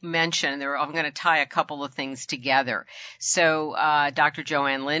make mention. I'm going to tie a couple of things together. So, Dr.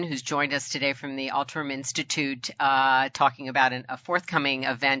 Joanne Lin, who's joined us today from the Alterum Institute, talking about a forthcoming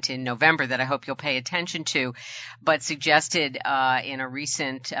event in November that I hope you'll pay attention to, but suggested in a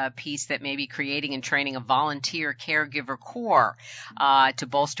recent piece that maybe creating and training a volunteer caregiver corps to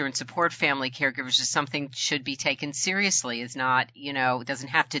bolster and support family caregivers is something should be taken seriously. It's not, it doesn't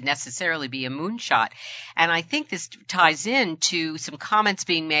have to necessarily be a moonshot. And I think this ties in to some comments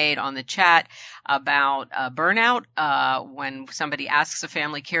being made on the chat about burnout. When somebody asks a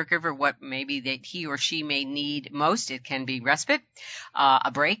family caregiver what maybe that he or she may need most, it can be respite, a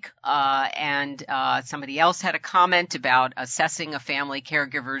break, and somebody else had a comment about assessing a family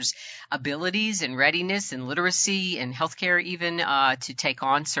caregiver's abilities and readiness and literacy and healthcare even to take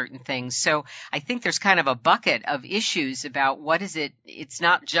on certain things. So I think there's kind of a bucket of issues about what is it. It's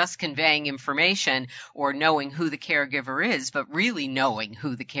not just conveying information or knowing who the caregiver is, but really knowing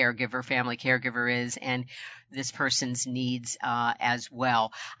who the family caregiver is and this person's needs as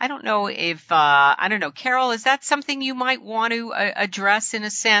well. I don't know if, Carol, is that something you might want to address in a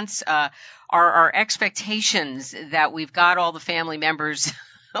sense? Are our expectations that we've got all the family members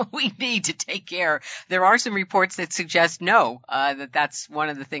we need to take care? There are some reports that suggest no, that's one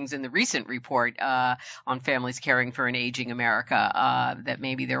of the things in the recent report on families caring for an aging America, that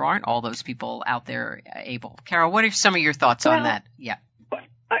maybe there aren't all those people out there able. Carol, what are some of your thoughts on that? Yeah.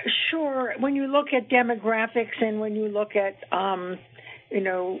 Sure. When you look at demographics and when you look at,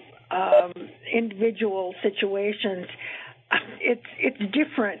 individual situations, it's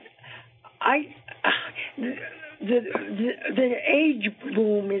different. The the age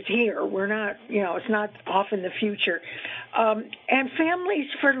boom is here. We're not, it's not off in the future. And families,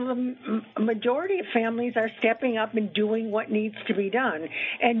 for the majority of families, are stepping up and doing what needs to be done,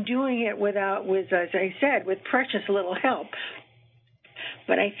 and doing it with, as I said, with precious little help.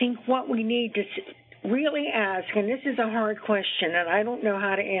 But I think what we need to really ask, and this is a hard question, and I don't know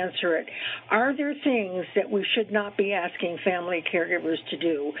how to answer it, are there things that we should not be asking family caregivers to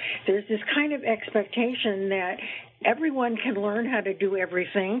do? There's this kind of expectation that everyone can learn how to do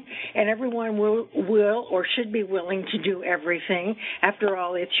everything, and everyone will or should be willing to do everything. After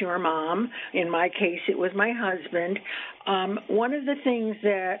all, it's your mom. In my case, it was my husband. One of the things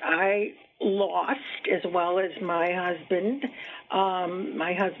that I lost, as well as my husband's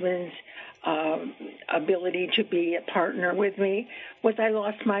ability to be a partner with me, was I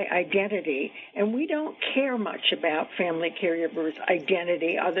lost my identity. And we don't care much about family caregivers'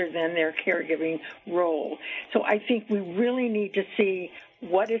 identity other than their caregiving role. So I think we really need to see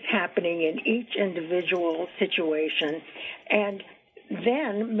what is happening in each individual situation, and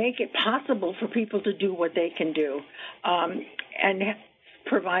then make it possible for people to do what they can do, and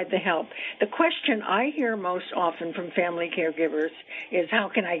provide the help. The question I hear most often from family caregivers is, how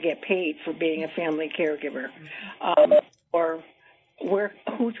can I get paid for being a family caregiver? Or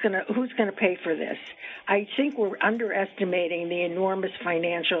who's going to pay for this? I think we're underestimating the enormous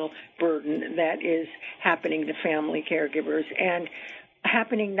financial burden that is happening to family caregivers, and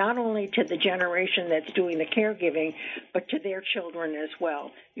happening not only to the generation that's doing the caregiving, but to their children as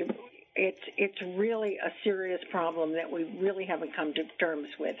well. It's really a serious problem that we really haven't come to terms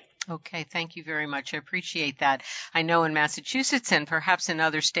with. Okay, thank you very much. I appreciate that. I know in Massachusetts and perhaps in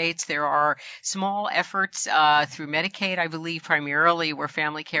other states there are small efforts through Medicaid, I believe, primarily, where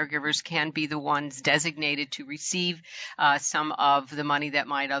family caregivers can be the ones designated to receive some of the money that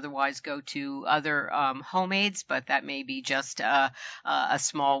might otherwise go to other home aides, but that may be just a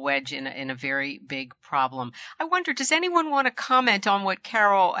small wedge in a very big problem. I wonder, does anyone want to comment on what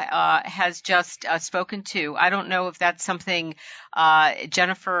Carol has just spoken to? I don't know if that's something,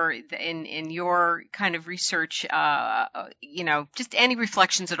 Jennifer, in your kind of research, just any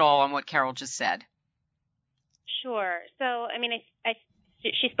reflections at all on what Carol just said? Sure. So, I mean,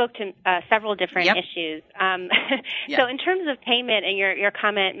 she spoke to several different issues. So in terms of payment, and your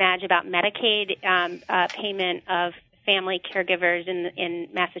comment, Madge, about Medicaid payment of family caregivers in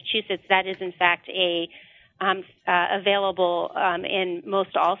Massachusetts, that is in fact available in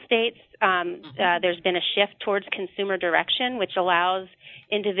most all states. There's been a shift towards consumer direction, which allows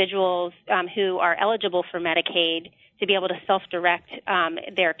individuals who are eligible for Medicaid to be able to self-direct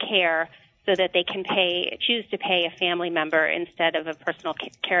their care, so that they can choose to pay a family member instead of a personal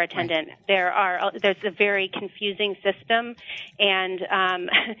care attendant. Right. There's a very confusing system, and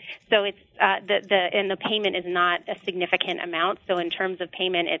so it's the payment is not a significant amount. So in terms of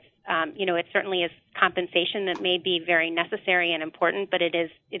payment, it's it certainly is compensation that may be very necessary and important, but it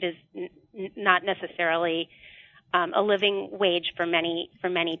is not necessarily a living wage for many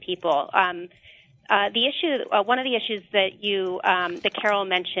people. The issue, one of the issues that Carol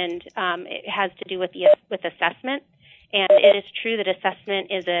mentioned, it has to do with assessment, and it is true that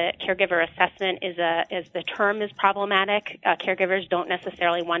caregiver assessment as the term is problematic. Caregivers don't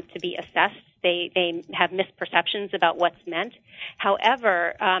necessarily want to be assessed. They have misperceptions about what's meant.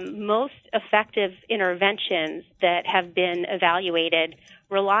 However, most effective interventions that have been evaluated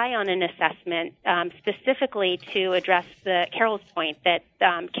rely on an assessment specifically to address Carol's point that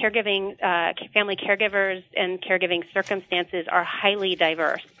family caregivers and caregiving circumstances are highly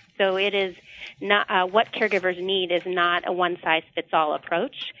diverse. So it is not what caregivers need is not a one-size-fits-all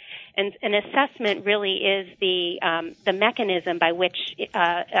approach. And an assessment really is the mechanism by which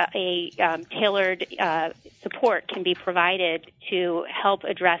a tailored support can be provided to help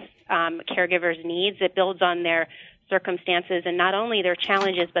address caregivers' needs. It builds on their circumstances and not only their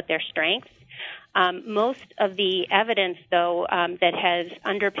challenges but their strengths. Most of the evidence, though, that has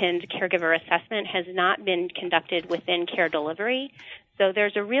underpinned caregiver assessment has not been conducted within care delivery. So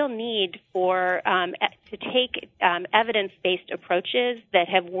there's a real need to take evidence-based approaches that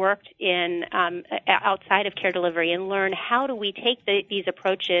have worked in outside of care delivery and learn how do we take these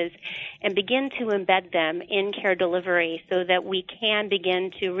approaches and begin to embed them in care delivery so that we can begin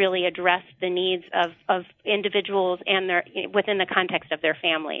to really address the needs of individuals and within the context of their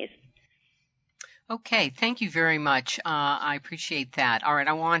families. Okay, thank you very much. I appreciate that. All right,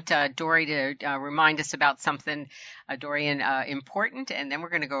 I want Dory to remind us about something, Dorian, important, and then we're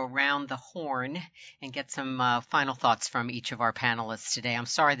going to go around the horn and get some final thoughts from each of our panelists today. I'm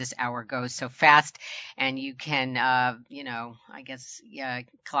sorry this hour goes so fast, and you can, I guess,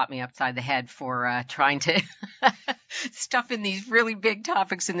 clap me upside the head for trying to stuff in these really big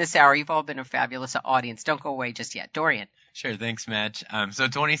topics in this hour. You've all been a fabulous audience. Don't go away just yet. Dorian. Sure, thanks, Madge. So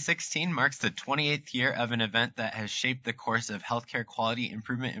 2016 marks the 28th year of an event that has shaped the course of healthcare quality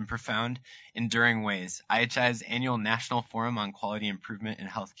improvement in profound, enduring ways, IHI's annual National Forum on Quality Improvement in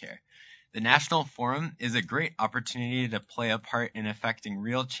Healthcare. The National Forum is a great opportunity to play a part in affecting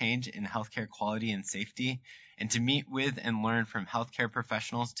real change in healthcare quality and safety, and to meet with and learn from healthcare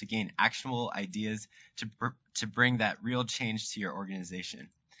professionals to gain actionable ideas to bring that real change to your organization.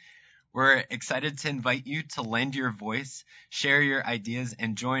 We're excited to invite you to lend your voice, share your ideas,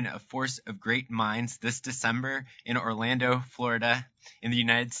 and join a force of great minds this December in Orlando, Florida, in the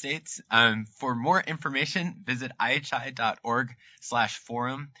United States. For more information, visit ihi.org/forum,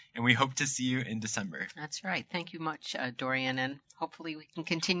 and we hope to see you in December. That's right. Thank you much, Dorian, and hopefully we can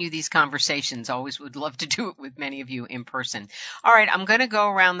continue these conversations. Always would love to do it with many of you in person. All right, I'm going to go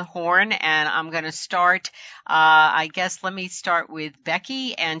around the horn, and I'm going to start, let me start with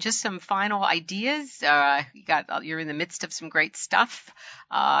Becky, and just some final ideas. You're in the midst of some great stuff.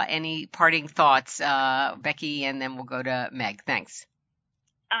 Any parting thoughts, Becky, and then we'll go to Meg. Thanks.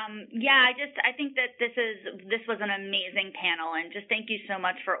 I think that this was an amazing panel, and just thank you so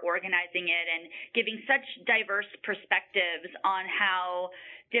much for organizing it and giving such diverse perspectives on how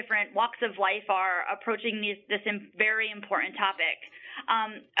different walks of life are approaching this very important topic.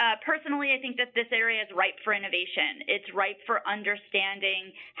 Personally, I think that this area is ripe for innovation. It's ripe for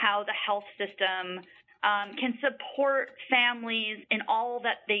understanding how the health system can support families in all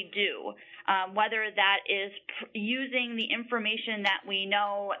that they do, whether that is using the information that we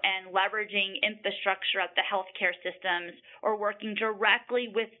know and leveraging infrastructure at the healthcare systems, or working directly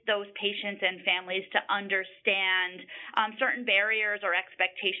with those patients and families to understand certain barriers or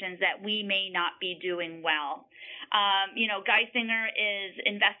expectations that we may not be doing well. Geisinger is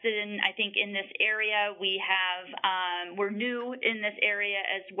invested in this area. We're new in this area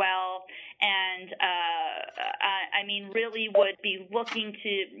as well, and really would be looking to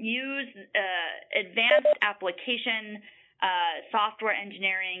use advanced application software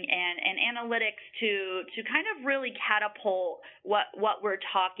engineering and analytics to kind of really catapult what we're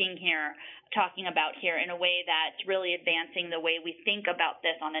talking about here in a way that's really advancing the way we think about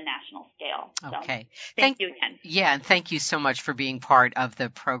this on a national scale. Okay. So, thank you again. Yeah, and thank you so much for being part of the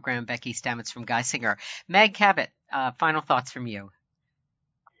program, Becky Stamets from Geisinger. Meg Cabot, final thoughts from you.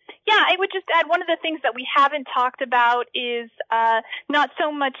 Yeah, I would just add one of the things that we haven't talked about is not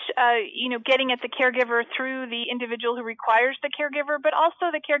so much, getting at the caregiver through the individual who requires the caregiver, but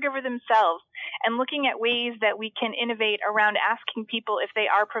also the caregiver themselves, and looking at ways that we can innovate around asking people if they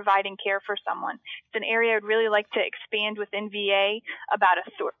are providing care for someone. It's an area I'd really like to expand within VA.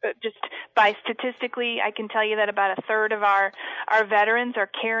 Just by statistically, I can tell you that about a third of our veterans are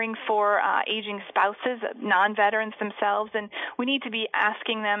caring for aging spouses, non-veterans themselves, and we need to be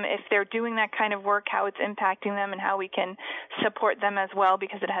asking them if they're doing that kind of work, how it's impacting them, and how we can support them as well,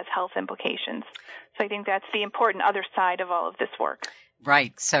 because it has health implications. So I think that's the important other side of all of this work.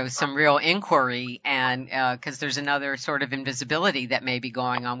 Right. So some real inquiry, and because there's another sort of invisibility that may be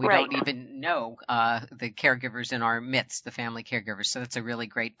going on. We don't even know the caregivers in our midst, the family caregivers. So that's a really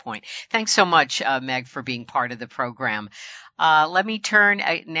great point. Thanks so much, Meg, for being part of the program. Let me turn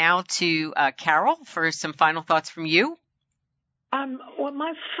now to Carol for some final thoughts from you. Well,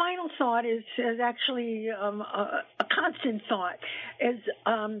 my final thought is actually a constant thought.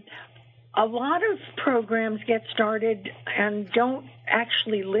 A lot of programs get started and don't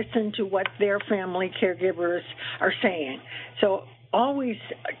actually listen to what their family caregivers are saying. So always,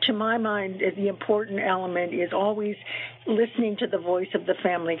 to my mind, the important element is always listening to the voice of the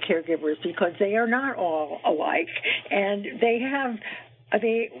family caregivers, because they are not all alike, and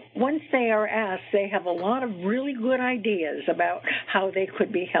once they are asked, they have a lot of really good ideas about how they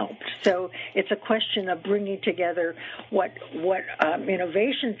could be helped. So it's a question of bringing together what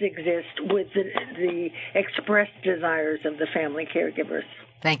innovations exist with the expressed desires of the family caregivers.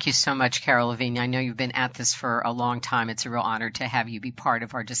 Thank you so much, Carol Levine. I know you've been at this for a long time. It's a real honor to have you be part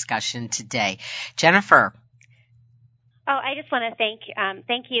of our discussion today. Jennifer. Oh, I just want to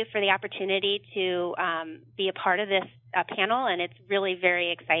thank you for the opportunity to be a part of this panel, and it's really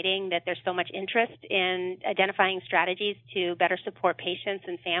very exciting that there's so much interest in identifying strategies to better support patients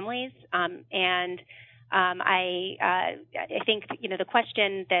and families. And I think, the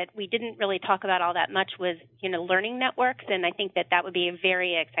question that we didn't really talk about all that much was, learning networks, and I think that would be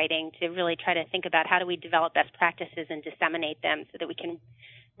very exciting to really try to think about how do we develop best practices and disseminate them so that we can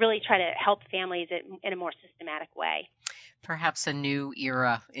really try to help families in a more systematic way. Perhaps a new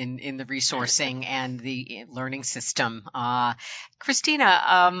era in the resourcing and the learning system.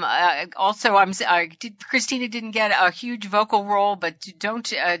 Christina, also, Christina didn't get a huge vocal role, but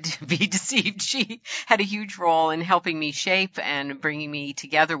don't be deceived. She had a huge role in helping me shape and bringing me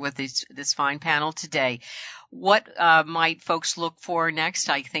together with this fine panel today. What might folks look for next,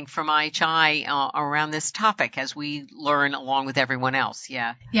 I think, from IHI around this topic as we learn along with everyone else?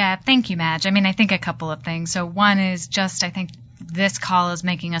 Yeah. Yeah, thank you, Madge. I think a couple of things. So one is just, I think this call is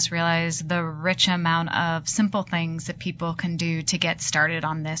making us realize the rich amount of simple things that people can do to get started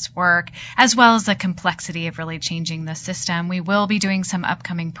on this work, as well as the complexity of really changing the system. We will be doing some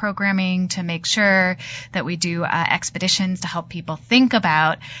upcoming programming to make sure that we do expeditions to help people think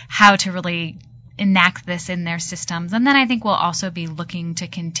about how to really enact this in their systems. And then I think we'll also be looking to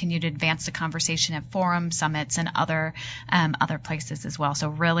continue to advance the conversation at forums, summits, and other places as well. So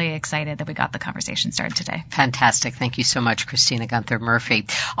really excited that we got the conversation started today. Fantastic. Thank you so much, Christina Gunther Murphy.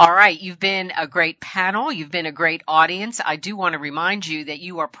 All right. You've been a great panel. You've been a great audience. I do want to remind you that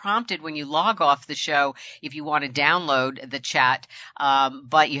you are prompted when you log off the show if you want to download the chat,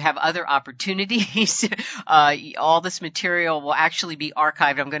 but you have other opportunities. All this material will actually be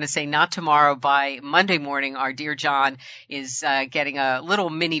archived. I'm going to say not tomorrow, by Monday morning. Our dear John is getting a little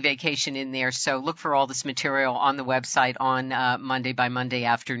mini vacation in there, so look for all this material on the website on Monday by Monday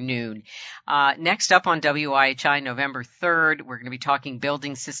afternoon. Next up on WIHI, November 3rd, we're going to be talking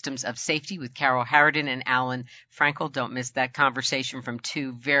Building Systems of Safety with Carol Harridan and Alan Frankel. Don't miss that conversation from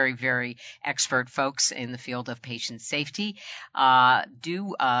two very, very expert folks in the field of patient safety.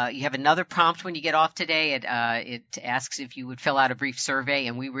 You have another prompt when you get off today. It asks if you would fill out a brief survey,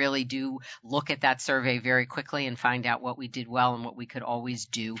 and we really do look at that survey very quickly and find out what we did well and what we could always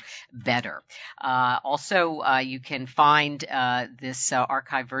do better. Also, you can find this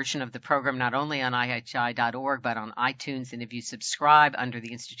archived version of the program not only on IHI.org, but on iTunes. And if you subscribe under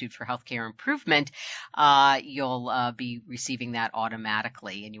the Institute for Healthcare Improvement, you'll be receiving that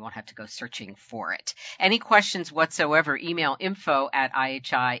automatically, and you won't have to go searching for it. Any questions whatsoever, email info@IHI.org.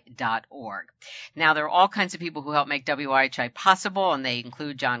 Now, there are all kinds of people who help make WIHI possible, and they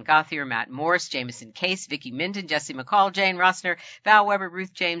include John Gothier, Matt Morris, Jameson Case, Vicki Minden, Jesse McCall, Jane Rossner, Val Weber,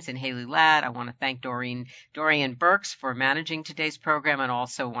 Ruth James, and Haley Ladd. I want to thank Dorian Burks for managing today's program, and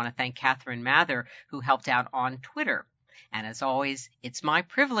also want to thank Catherine Mather, who helped out on Twitter. And as always, it's my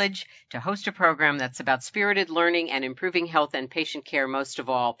privilege to host a program that's about spirited learning and improving health and patient care most of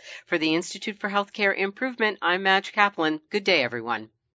all. For the Institute for Healthcare Improvement, I'm Madge Kaplan. Good day, everyone.